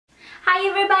Hi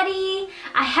everybody!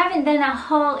 I haven't done a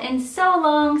haul in so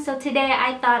long, so today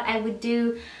I thought I would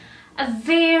do a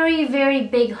very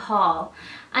big haul.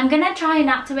 I'm gonna try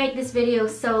not to make this video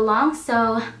so long,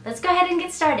 so let's go ahead and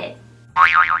get started.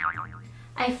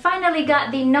 I finally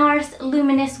got the NARS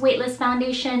Luminous Weightless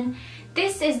Foundation.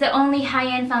 This is the only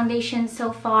high-end foundation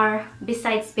so far,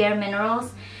 besides Bare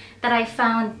Minerals, that I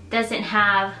found doesn't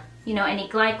have, you know, any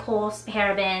glycols,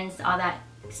 parabens, all that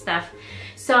stuff.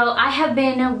 So I have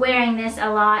been wearing this a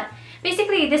lot.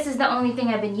 Basically, this is the only thing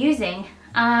I've been using.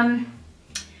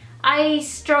 I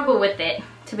struggle with it,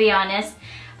 to be honest.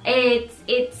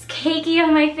 It's cakey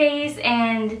on my face,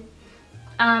 and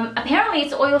apparently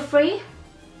it's oil-free.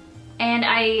 And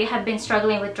I have been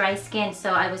struggling with dry skin,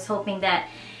 so I was hoping that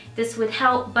this would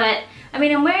help. But I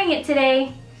mean, I'm wearing it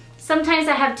today. Sometimes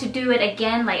I have to do it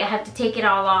again, like I have to take it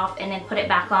all off and then put it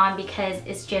back on because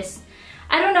it's just,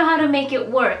 I don't know how to make it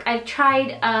work. I've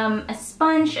tried a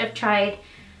sponge, I've tried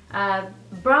a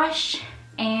brush,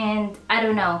 and I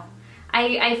don't know.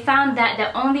 I found that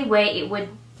the only way it would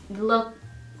look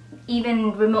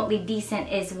even remotely decent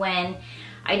is when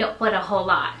I don't put a whole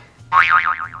lot.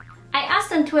 I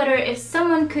asked on Twitter if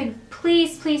someone could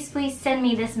please send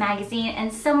me this magazine,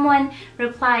 and someone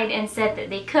replied and said that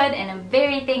they could, and I'm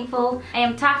very thankful. I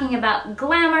am talking about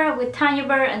Glamour with Tanya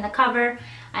Burr on the cover.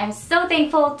 I'm so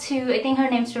thankful to, I think her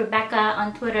name's Rebecca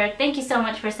on Twitter. Thank you so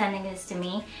much for sending this to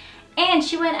me. And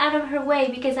she went out of her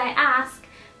way because I asked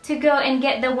to go and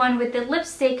get the one with the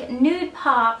lipstick Nude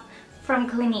Pop from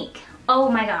Clinique.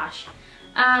 Oh my gosh.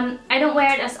 I don't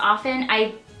wear it as often.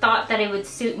 I thought that it would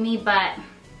suit me, but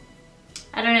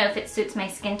I don't know if it suits my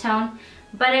skin tone.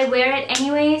 But I wear it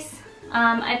anyways.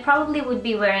 I probably would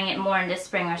be wearing it more in the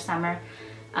spring or summer.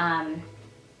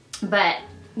 But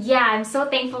yeah, I'm so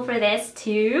thankful for this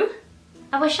too.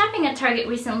 I was shopping at Target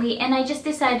recently and I just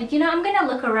decided, you know, I'm gonna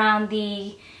look around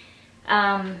the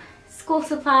school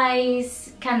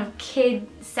supplies kind of kid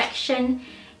section,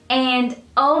 and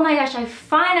oh my gosh, I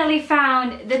finally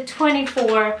found the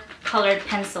 24 colored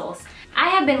pencils. I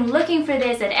have been looking for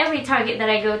this at every Target that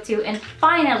I go to, and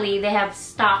finally they have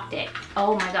stocked it.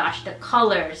 Oh my gosh, the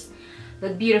colors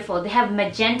look beautiful. They have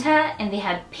magenta and they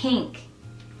have pink.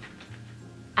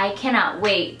 I cannot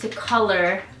wait to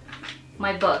color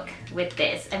my book with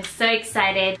this. I'm so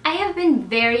excited. I have been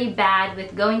very bad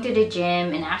with going to the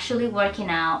gym and actually working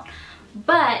out,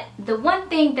 but the one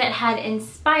thing that had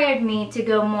inspired me to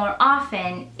go more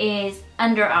often is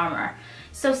Under Armour.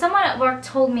 So someone at work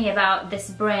told me about this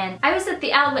brand. I was at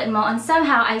the outlet mall and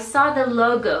somehow I saw the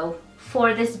logo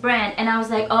for this brand and I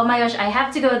was like, oh my gosh, I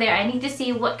have to go there. I need to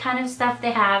see what kind of stuff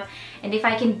they have and if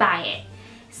I can buy it.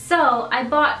 So I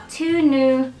bought 2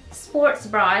 new sports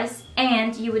bras,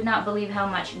 and you would not believe how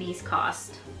much these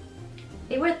cost.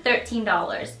 They were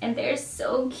 $13 and they're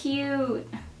so cute.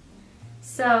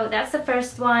 So that's the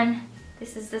first one.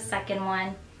 This is the second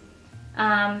one.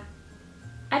 I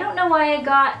don't know why I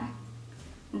got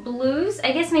blues.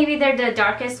 I guess maybe they're the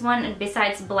darkest one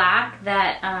besides black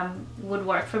that would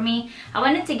work for me. I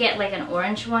wanted to get like an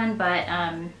orange one, but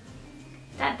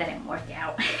that didn't work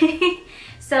out.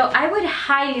 So I would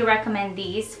highly recommend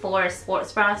these for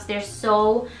sports bras. They're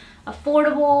so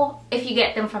affordable if you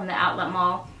get them from the outlet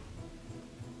mall.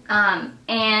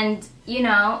 And you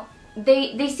know,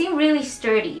 they seem really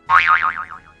sturdy.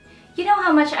 You know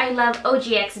how much I love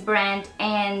OGX brand,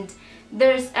 and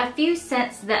there's a few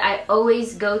scents that I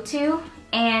always go to,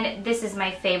 and this is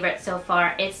my favorite so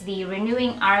far. It's the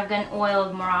Renewing Argan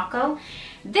Oiled Morocco.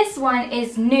 This one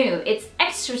is new. It's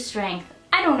extra strength.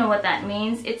 I don't know what that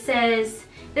means. It says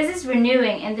this is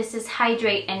renewing and this is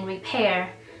hydrate and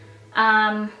repair.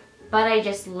 But I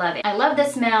just love it. I love the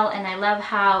smell and I love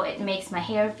how it makes my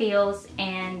hair feels,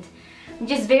 and I'm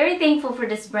just very thankful for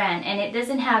this brand. And it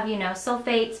doesn't have, you know,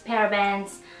 sulfates,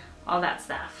 parabens, all that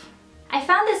stuff. I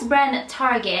found this brand at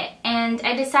Target and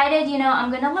I decided, you know,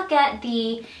 I'm gonna look at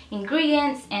the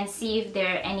ingredients and see if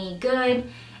they're any good.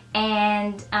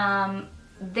 And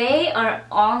they are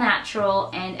all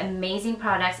natural and amazing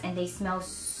products, and they smell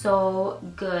so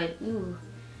good. Ooh,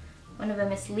 one of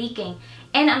them is leaking.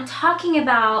 And I'm talking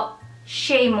about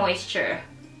Shea Moisture.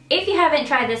 If you haven't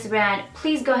tried this brand,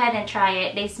 please go ahead and try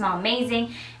it. They smell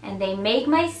amazing and they make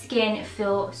my skin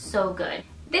feel so good.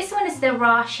 This one is the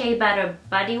Raw Shea Butter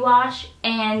Body Wash,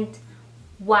 and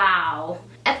wow.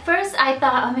 At first I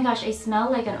thought, oh my gosh, I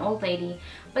smell like an old lady.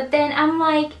 But then I'm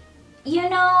like, you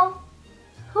know,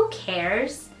 who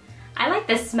cares? I like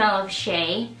the smell of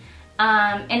shea.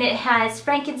 And it has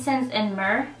frankincense and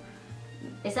myrrh.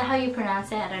 Is that how you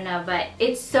pronounce it? I don't know, but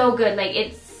it's so good. Like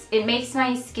it makes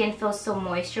my skin feel so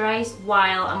moisturized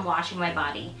while I'm washing my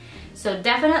body. So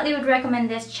definitely would recommend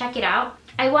this. Check it out.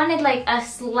 I wanted like a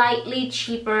slightly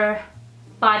cheaper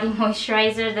body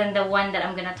moisturizer than the one that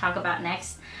I'm gonna talk about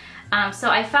next. So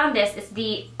I found this. It's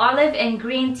the olive and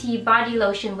green tea body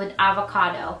lotion with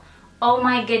avocado. Oh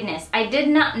my goodness, I did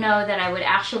not know that I would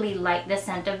actually like the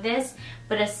scent of this,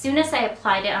 but as soon as I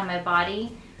applied it on my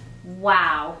body,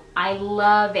 wow, I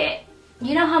love it.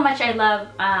 You know how much I love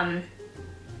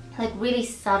like really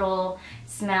subtle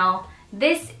smell.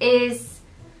 This is,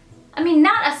 I mean,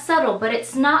 not as subtle, but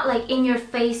it's not like in your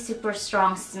face super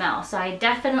strong smell. So I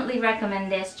definitely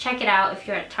recommend this. Check it out if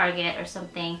you're at Target or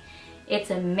something.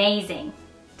 It's amazing.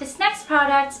 This next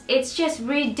product, it's just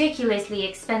ridiculously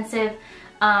expensive.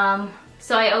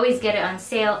 So I always get it on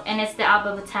sale, and it's the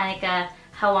Alba Botanica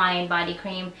Hawaiian Body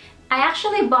Cream. I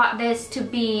actually bought this to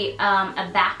be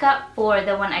a backup for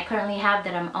the one I currently have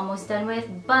that I'm almost done with,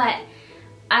 but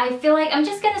I feel like I'm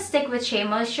just gonna stick with Shea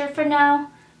Moisture for now,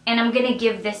 and I'm gonna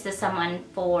give this to someone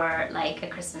for like a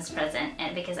Christmas present,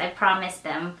 and because I promised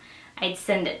them I'd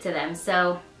send it to them.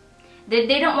 So they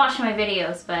don't watch my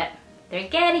videos, but they're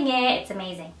getting it. It's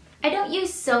amazing. I don't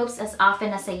use soaps as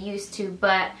often as I used to,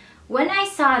 but when I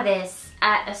saw this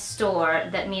at a store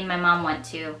that me and my mom went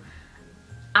to,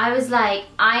 I was like,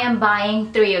 I am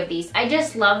buying 3 of these. I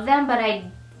just love them, but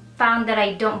I found that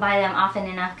I don't buy them often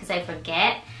enough because I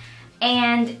forget.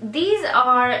 And these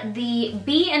are the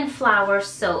Bee and Flower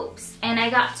soaps, and I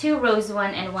got 2 rose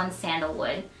one and 1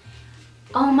 sandalwood.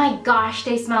 Oh my gosh,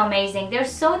 they smell amazing. They're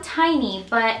so tiny,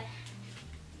 but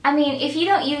I mean, if you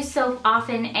don't use soap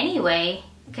often anyway,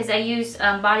 because I use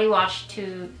body wash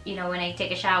to, you know, when I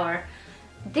take a shower,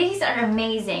 these are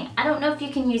amazing. I don't know if you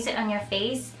can use it on your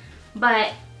face,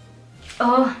 but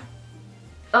oh,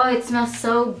 it smells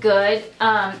so good.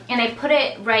 And I put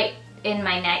it right in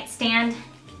my nightstand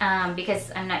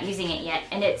because I'm not using it yet,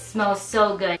 and it smells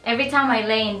so good. Every time I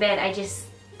lay in bed, I just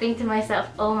think to myself,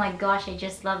 oh my gosh, I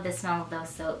just love the smell of those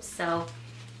soaps. So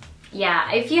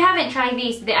yeah, if you haven't tried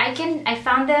these, I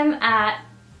found them at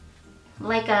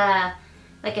like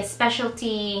a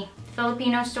specialty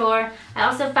Filipino store. I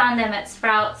also found them at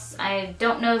Sprouts. I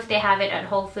don't know if they have it at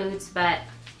Whole Foods, but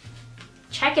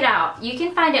check it out. You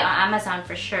can find it on Amazon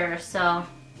for sure, so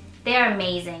they're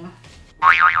amazing.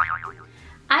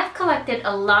 I've collected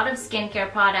a lot of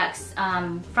skincare products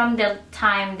from the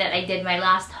time that I did my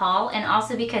last haul, and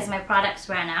also because my products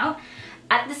ran out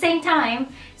at the same time.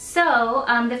 So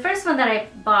the first one that I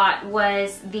bought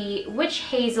was the Witch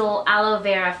Hazel Aloe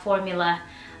Vera formula.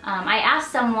 I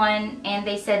asked someone and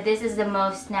they said this is the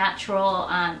most natural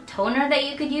toner that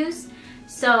you could use.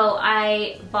 So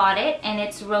I bought it, and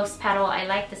it's rose petal. I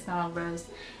like the smell of rose.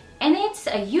 And it's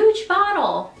a huge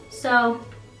bottle. So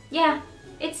yeah,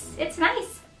 it's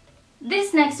nice.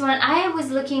 This next one, I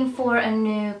was looking for a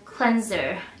new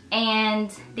cleanser,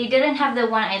 and they didn't have the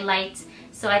one I liked,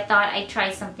 so I thought I'd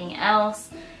try something else.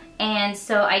 And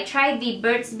so I tried the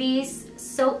Burt's Bees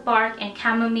Soap Bark and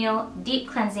Chamomile Deep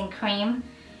Cleansing Cream.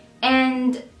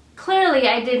 And clearly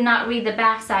I did not read the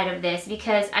back side of this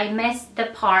because I missed the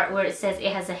part where it says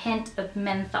it has a hint of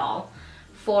menthol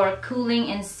for cooling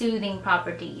and soothing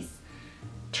properties.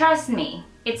 Trust me,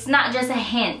 it's not just a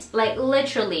hint. Like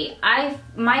literally,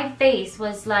 my face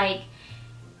was like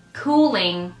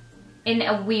cooling in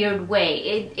a weird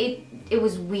way. It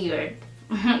was weird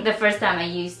the first time I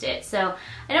used it. So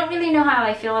I don't really know how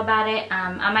I feel about it.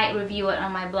 I might review it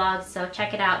on my blog, so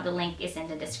check it out. The link is in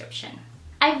the description.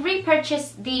 I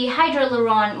repurchased the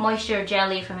Hydroluron Moisture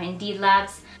Jelly from Indeed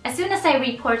Labs. As soon as I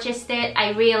repurchased it,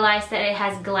 I realized that it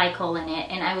has glycol in it,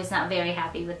 and I was not very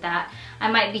happy with that.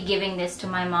 I might be giving this to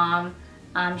my mom.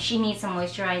 She needs some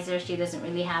moisturizer. She doesn't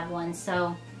really have one,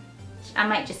 so I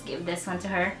might just give this one to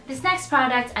her. This next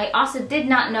product, I also did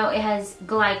not know it has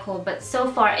glycol, but so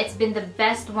far it's been the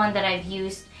best one that I've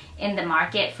used in the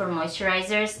market for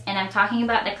moisturizers, and I'm talking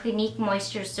about the Clinique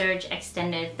Moisture Surge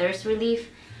Extended Thirst Relief.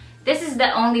 This is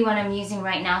the only one I'm using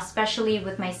right now, especially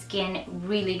with my skin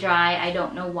really dry. I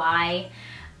don't know why,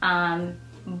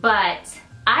 but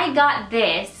I got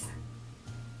this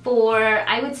for,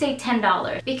 I would say,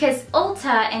 $10 because Ulta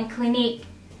and Clinique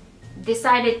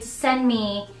decided to send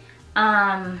me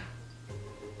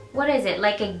what is it,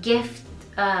 like a gift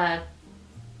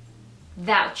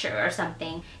voucher or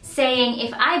something, saying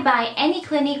if I buy any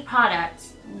Clinique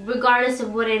products, regardless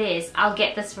of what it is, I'll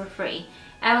get this for free.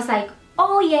 I was like,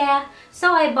 oh yeah.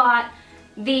 So I bought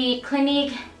the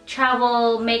Clinique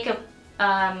Travel Makeup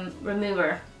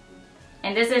Remover,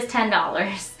 and this is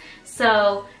 $10.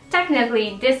 So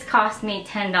technically this cost me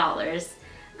 $10.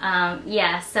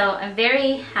 Yeah, so I'm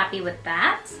very happy with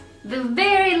that. The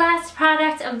very last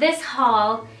product of this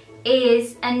haul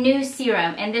is a new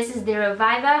serum, and this is the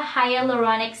Reviva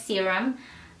Hyaluronic Serum.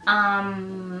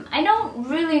 I don't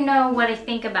really know what I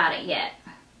think about it yet.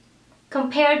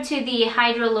 Compared to the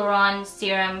Hyaluron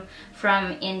Serum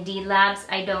from Indeed Labs,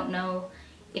 I don't know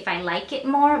if I like it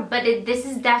more, but this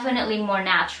is definitely more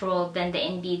natural than the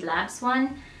Indeed Labs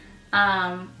one.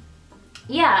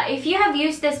 Yeah, if you have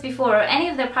used this before or any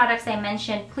of the products I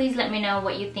mentioned, please let me know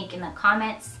what you think in the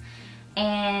comments.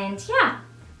 And yeah,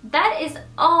 that is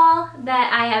all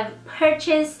that I have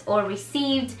purchased or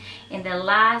received in the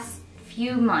last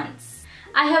few months.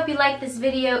 I hope you liked this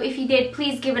video. If you did,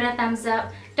 please give it a thumbs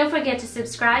up. Don't forget to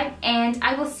subscribe, and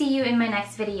I will see you in my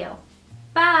next video.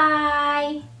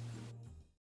 Bye!